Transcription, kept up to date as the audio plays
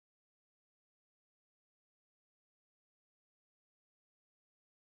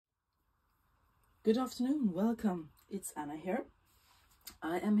Good afternoon, welcome. It's Anna here.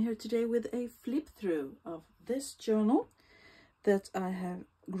 I am here today with a flip through of this journal that I have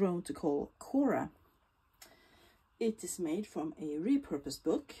grown to call Cora. It is made from a repurposed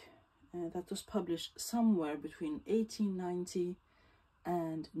book that was published somewhere between 1890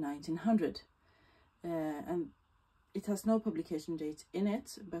 and 1900. And it has no publication date in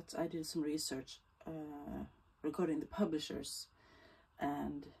it, but I did some research regarding the publishers,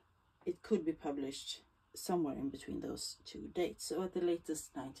 and it could be published somewhere in between those two dates, so at the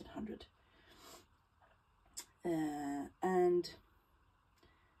latest 1900.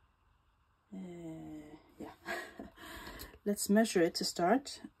 Yeah, let's measure it to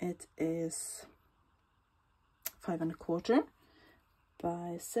start. It is 5¼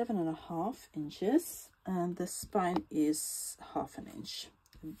 by 7½ inches, and the spine is ½ inch,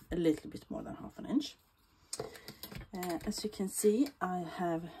 a little bit more than ½ inch. As you can see, I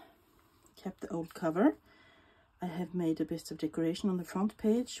have kept the old cover. I have made a bit of decoration on the front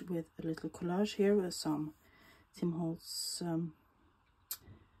page with a little collage here with some Tim Holtz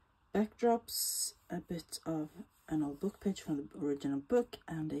backdrops, a bit of an old book page from the original book,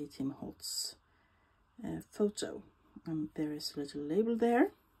 and a Tim Holtz photo. And there is a little label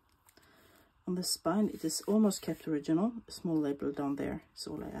there. On the spine it is almost kept original, a small label down there is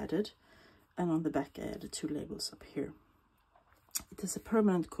all I added, and on the back I added 2 labels up here. It is a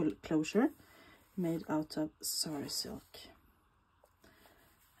permanent closure made out of sari silk,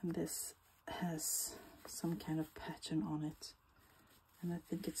 and this has some kind of pattern on it, and I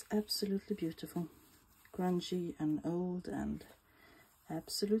think it's absolutely beautiful, grungy and old and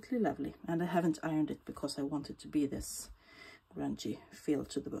absolutely lovely. And I haven't ironed it because I wanted to be this grungy feel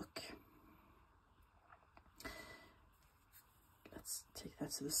to the book. Let's take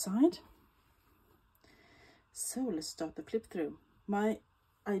that to the side. So let's start the flip through. My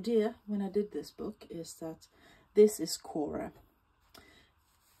idea when I did this book is that this is Cora.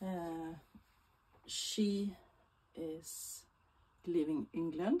 She is leaving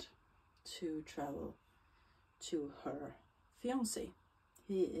England to travel to her fiancé.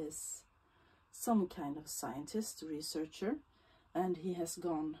 He is some kind of scientist, researcher, and he has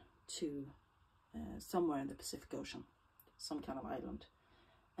gone to somewhere in the Pacific Ocean, some kind of island.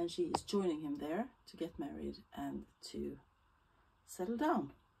 And she is joining him there to get married and to settle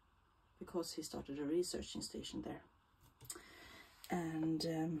down, because he started a researching station there.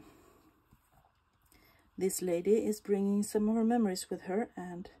 And this lady is bringing some of her memories with her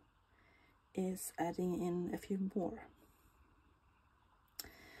and is adding in a few more.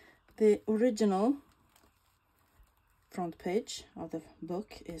 The original front page of the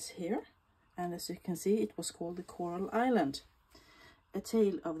book is here, and as you can see, it was called The Coral Island, A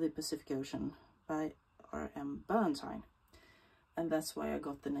Tale of the Pacific Ocean by R.M. Ballantyne. And that's why I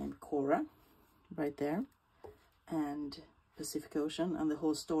got the name Cora right there, and Pacific Ocean, and the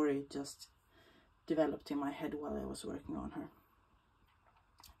whole story just developed in my head while I was working on her.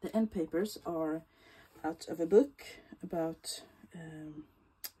 The end papers are out of a book about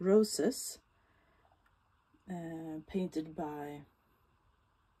roses, painted by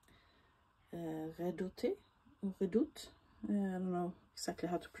Redoute. I don't know exactly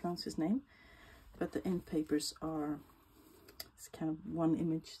how to pronounce his name, but the end papers are, it's kind of one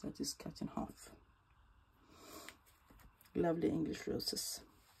image that is cut in half. Lovely English roses.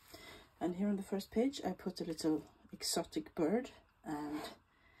 And here on the first page I put a little exotic bird and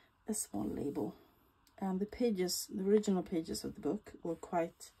a small label. And the pages, the original pages of the book, were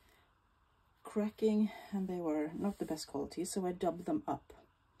quite cracking and they were not the best quality, so I dubbed them up.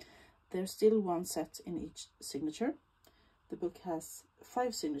 There's still one set in each signature. The book has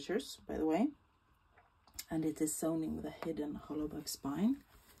 5 signatures, by the way, and it is sewn in with a hidden hollowback spine,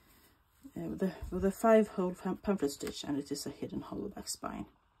 with a 5-hole pamphlet stitch, and it is a hidden hollowback spine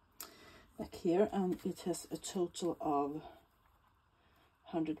back here, and it has a total of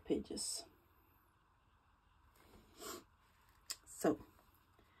 100 pages. So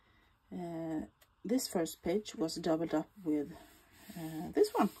this first page was doubled up with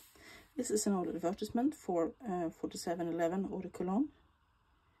this one. This is an old advertisement for 4711 Eau de Cologne.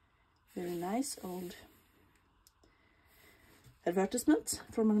 Very nice old advertisement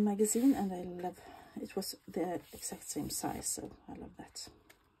from a magazine, and I love it. Was the exact same size, so I love that.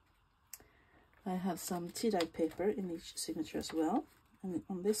 I have some tea-dyed paper in each signature as well, and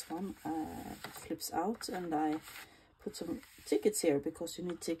on this one it flips out, and I put some tickets here because you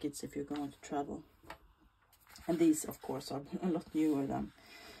need tickets if you're going to travel. And these, of course, are a lot newer than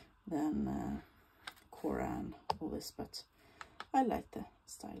Cora and all this, but I like the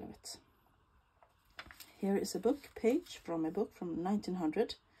style of it. Here is a book page from a book from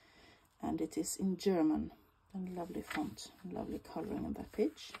 1900, and it is in German. And lovely font, lovely coloring on that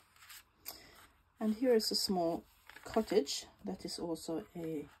page. And here is a small cottage that is also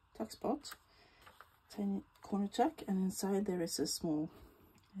a tuck spot, tiny corner tuck, and inside there is a small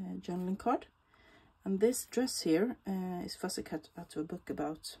journaling card. And this dress here is fussy cut out of a book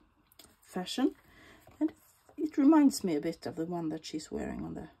about fashion, and it reminds me a bit of the one that she's wearing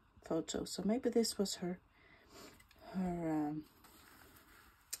on the photo. So maybe this was her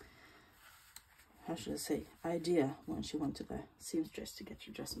how should I say, idea when she went to the seamstress to get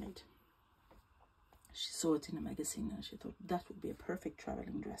her dress made. She saw it in a magazine and she thought that would be a perfect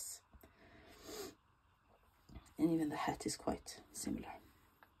traveling dress. And even the hat is quite similar.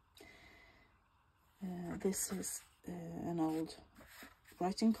 This is an old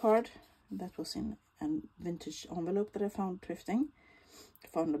writing card that was in a vintage envelope that I found thrifting. I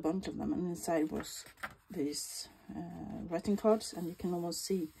found a bunch of them, and inside was these writing cards, and you can almost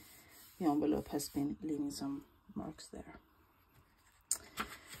see the envelope has been leaving some marks there.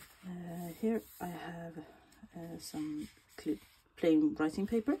 Here I have some plain writing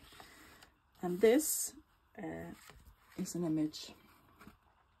paper, and this is an image.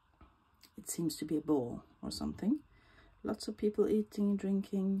 It seems to be a ball or something. Lots of people eating,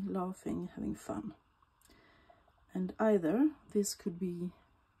 drinking, laughing, having fun. And either this could be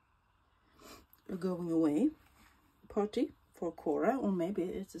a going away party for Cora, or maybe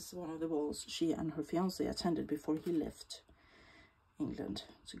it is one of the balls she and her fiancé attended before he left England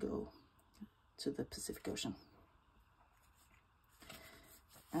to go to the Pacific Ocean.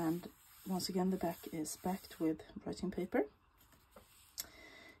 And once again, the back is backed with writing paper.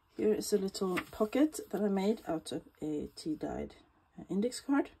 Here is a little pocket that I made out of a tea-dyed index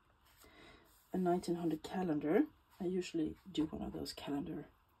card, a 1900 calendar. I usually do one of those calendar,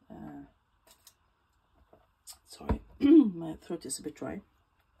 sorry, my throat is a bit dry,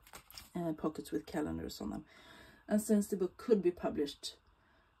 pockets with calendars on them. And since the book could be published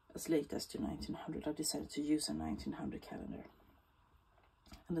as late as to 1900, I decided to use a 1900 calendar.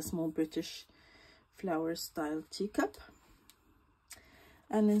 And a small British flower style teacup.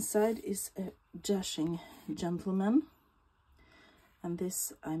 And inside is a dashing gentleman. And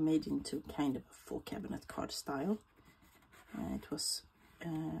this I made into kind of a 4-cabinet card style. It was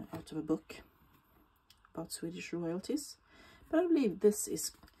out of a book about Swedish royalties. But I believe this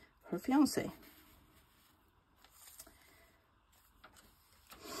is her fiancé.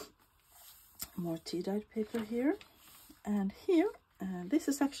 More tea-dyed paper here. And here, this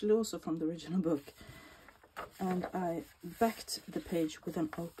is actually also from the original book. And I backed the page with an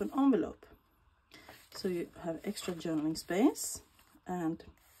open envelope. So you have extra journaling space and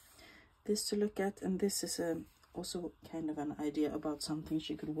this to look at. And this is also kind of an idea about something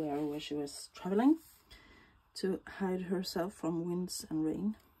she could wear where she was traveling to hide herself from winds and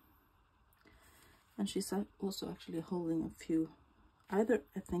rain. And she's also actually holding a few, either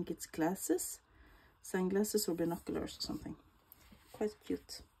I think it's glasses, sunglasses or binoculars or something. Quite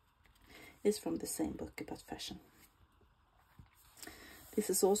cute. It's from the same book about fashion. This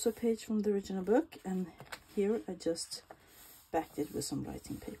is also a page from the original book, and here I just backed it with some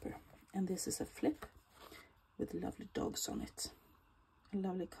writing paper. And this is a flip with lovely dogs on it. A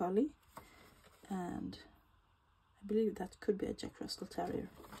lovely collie, and I believe that could be a Jack Russell Terrier.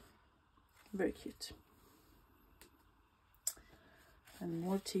 Very cute. And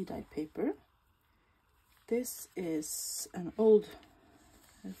more tea-dyed paper. This is an old,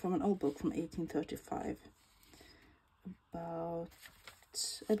 from an old book from 1835 about,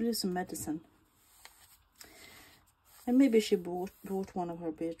 I believe, some medicine. And maybe she brought one of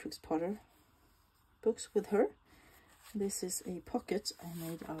her Beatrix Potter books with her. This is a pocket I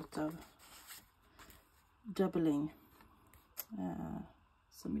made out of doubling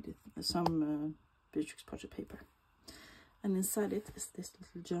some Beatrix Potter paper. And inside it is this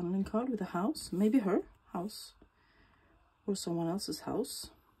little journaling card with a house, maybe her house or someone else's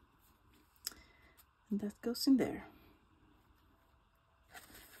house. And that goes in there.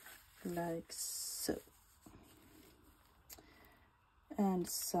 Like so. And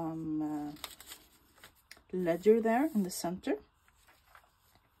some ledger there in the center.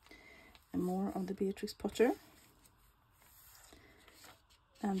 And more of the Beatrix Potter.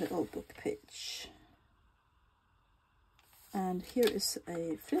 And the old book page. And here is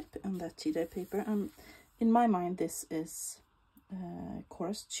a flip on that tea-dye paper. And in my mind, this is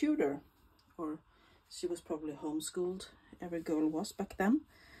Cora's tutor. Or she was probably homeschooled. Every girl was back then.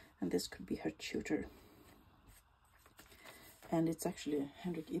 And this could be her tutor. And it's actually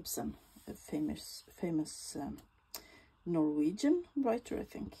Henrik Ibsen, a famous Norwegian writer, I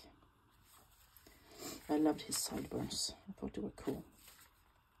think. I loved his sideburns. I thought they were cool.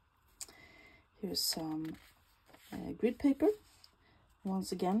 Here's some grid paper.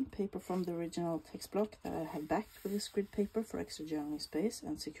 Once again, paper from the original text block that I have backed with this grid paper for extra journaling space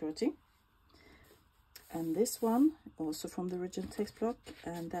and security. And this one, also from the original text block,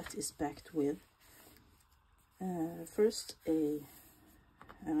 and that is backed with first an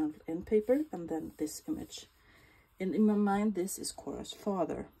end paper and then this image. And in my mind, this is Cora's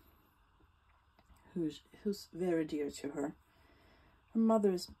father, who's very dear to her. Her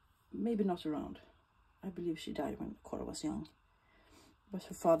mother is maybe not around. I believe she died when Cora was young. But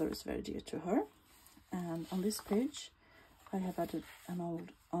her father is very dear to her. And on this page, I have added an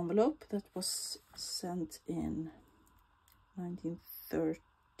old envelope that was sent in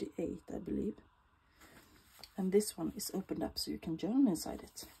 1938, I believe. And this one is opened up so you can journal inside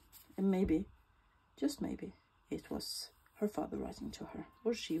it. And maybe, just maybe, it was her father writing to her,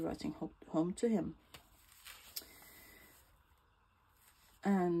 or she writing home to him.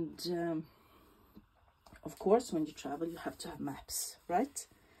 And of course, when you travel, you have to have maps, right?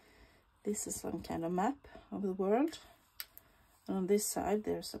 This is some kind of map of the world. And on this side,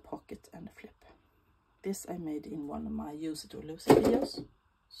 there's a pocket and a flip. This I made in one of my use it or lose it videos.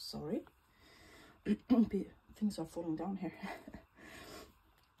 Sorry. Things are falling down here.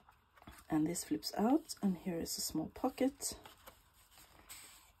 And this flips out, and here is a small pocket.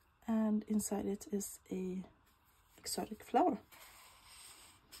 And inside it is a exotic flower.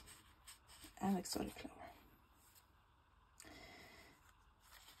 An exotic flower.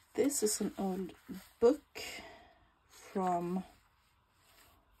 This is an old book from,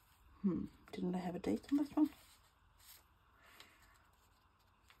 didn't I have a date on that one?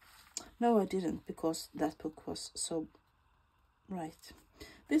 No, I didn't, because that book was so right.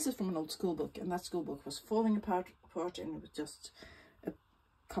 This is from an old school book, and that school book was falling apart, and it was just a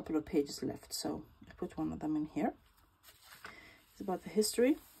couple of pages left, so I put one of them in here. It's about the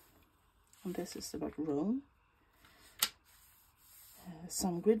history, and this is about Rome.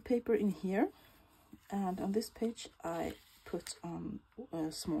 Some grid paper in here, and on this page I put on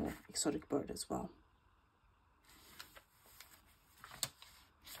a small exotic bird as well.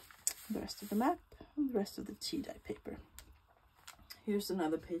 The rest of the map and the rest of the tea dye paper. Here's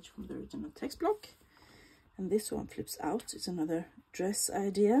another page from the original text block, and this one flips out. It's another dress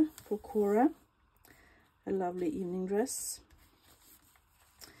idea for Cora, a lovely evening dress.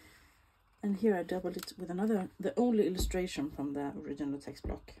 And here I doubled it with another, the only illustration from the original text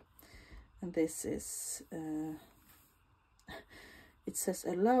block. And this is, it says,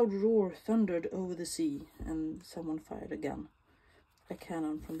 a loud roar thundered over the sea, and someone fired a gun, a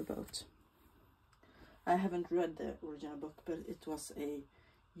cannon from the boat. I haven't read the original book, but it was a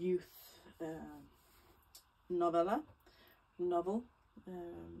youth novel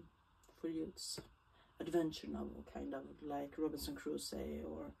for youths, adventure novel, kind of like Robinson Crusoe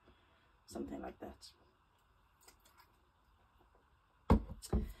or something like that.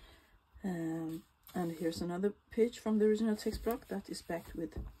 And here's another page from the original text block that is backed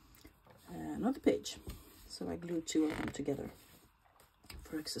with another page. So I glued two of them together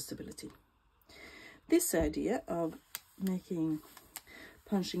for accessibility. This idea of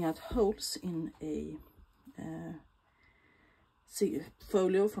punching out holes in a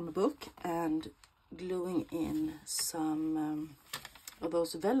folio from a book and gluing in some of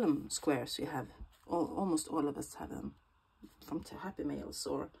those vellum squares you have, almost all of us have them from Happy Meals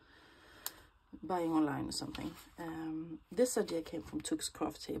or buying online or something. This idea came from Tug's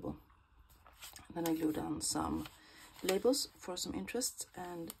craft table. Then I glued on some labels for some interest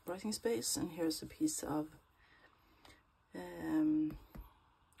and writing space, and here's a piece of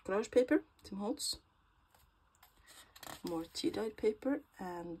collage paper, Tim Holtz, more tea-dyed paper,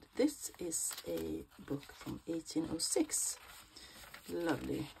 and this is a book from 1806.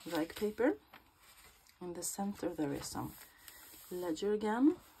 Lovely rag paper. In the center there is some ledger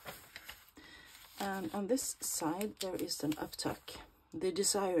again, and on this side there is an uptuck, the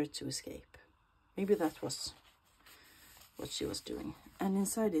desire to escape. Maybe that was what she was doing. And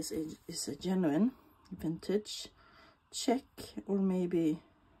inside is a genuine vintage Czech, or maybe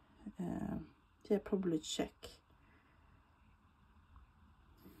yeah, probably Czech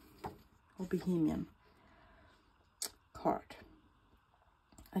or Bohemian card.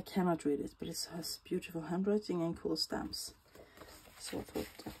 I cannot read it, but it has beautiful handwriting and cool stamps. So I thought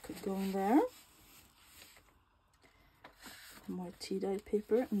that could go in there. More tea-dyed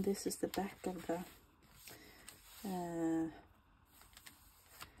paper, and this is the back of the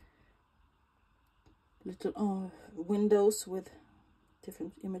little windows with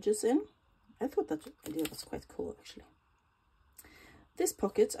different images in. I thought that idea was quite cool, actually. This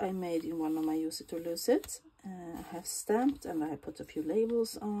pocket I made in one of my use it or lose it. I have stamped, and I have put a few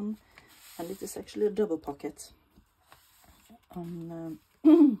labels on, and it is actually a double pocket.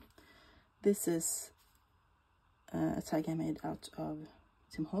 This is a tag I made out of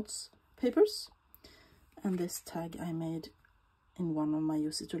Tim Holtz papers, and this tag I made in one of my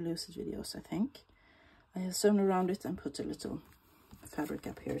Use It or Lose It videos, I think. I have sewn around it and put a little fabric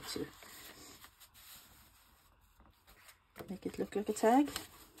up here to make it look like a tag.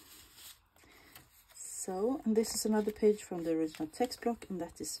 So, and this is another page from the original text block, and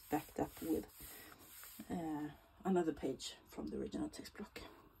that is backed up with another page from the original text block.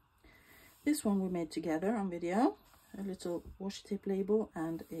 This one we made together on video, a little washi tape label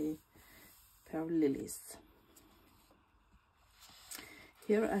and a pair of lilies.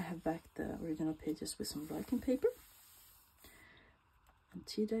 Here I have backed the original pages with some writing paper and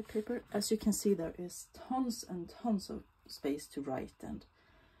tea-dye paper. As you can see, there is tons and tons of space to write and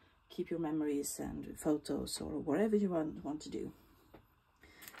keep your memories and photos or whatever you want to do.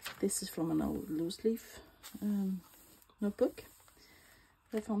 This is from an old loose leaf notebook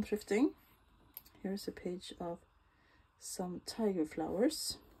that I found thrifting. Here's a page of some tiger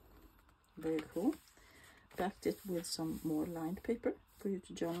flowers, very cool. Backed it with some more lined paper for you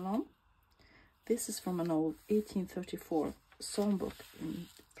to journal on. This is from an old 1834 songbook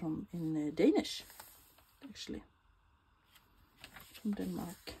in Danish, actually, from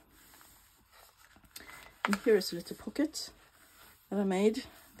Denmark. And here is a little pocket that I made.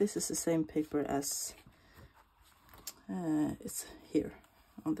 This is the same paper as it's here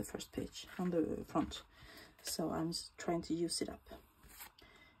on the first page, on the front. So I'm trying to use it up.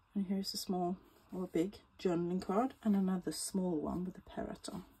 And here's a small or big journaling card and another small one with a parrot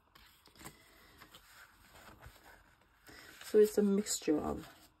on. So it's a mixture of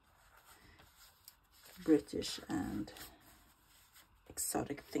British and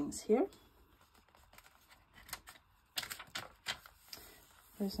exotic things here.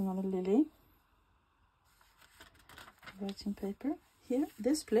 There's another lily. Writing paper here.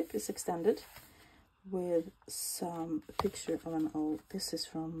 This flip is extended with some picture of an old, this is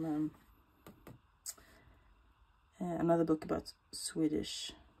from another book about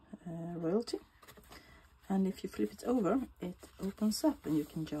Swedish royalty, and if you flip it over it opens up and you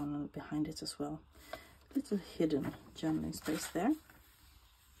can journal behind it as well. Little hidden journaling space there.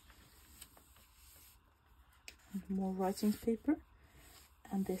 And more writing paper,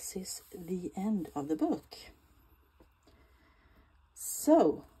 and this is the end of the book.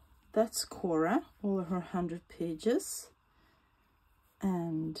 So that's Cora, all her 100 pages,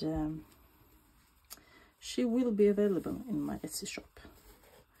 and she will be available in my Etsy shop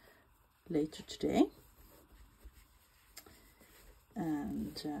later today.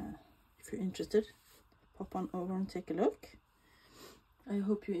 And if you're interested, pop on over and take a look. I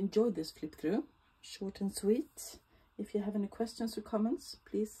hope you enjoyed this flip through, short and sweet. If you have any questions or comments,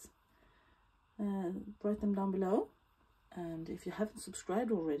 please write them down below. And if you haven't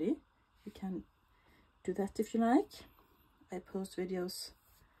subscribed already, you can do that if you like. I post videos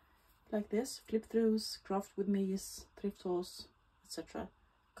like this, flip throughs, craft with me's, thrift hauls, etc.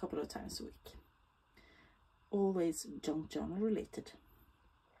 a couple of times a week. Always junk journal related.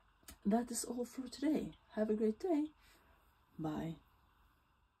 That is all for today. Have a great day. Bye.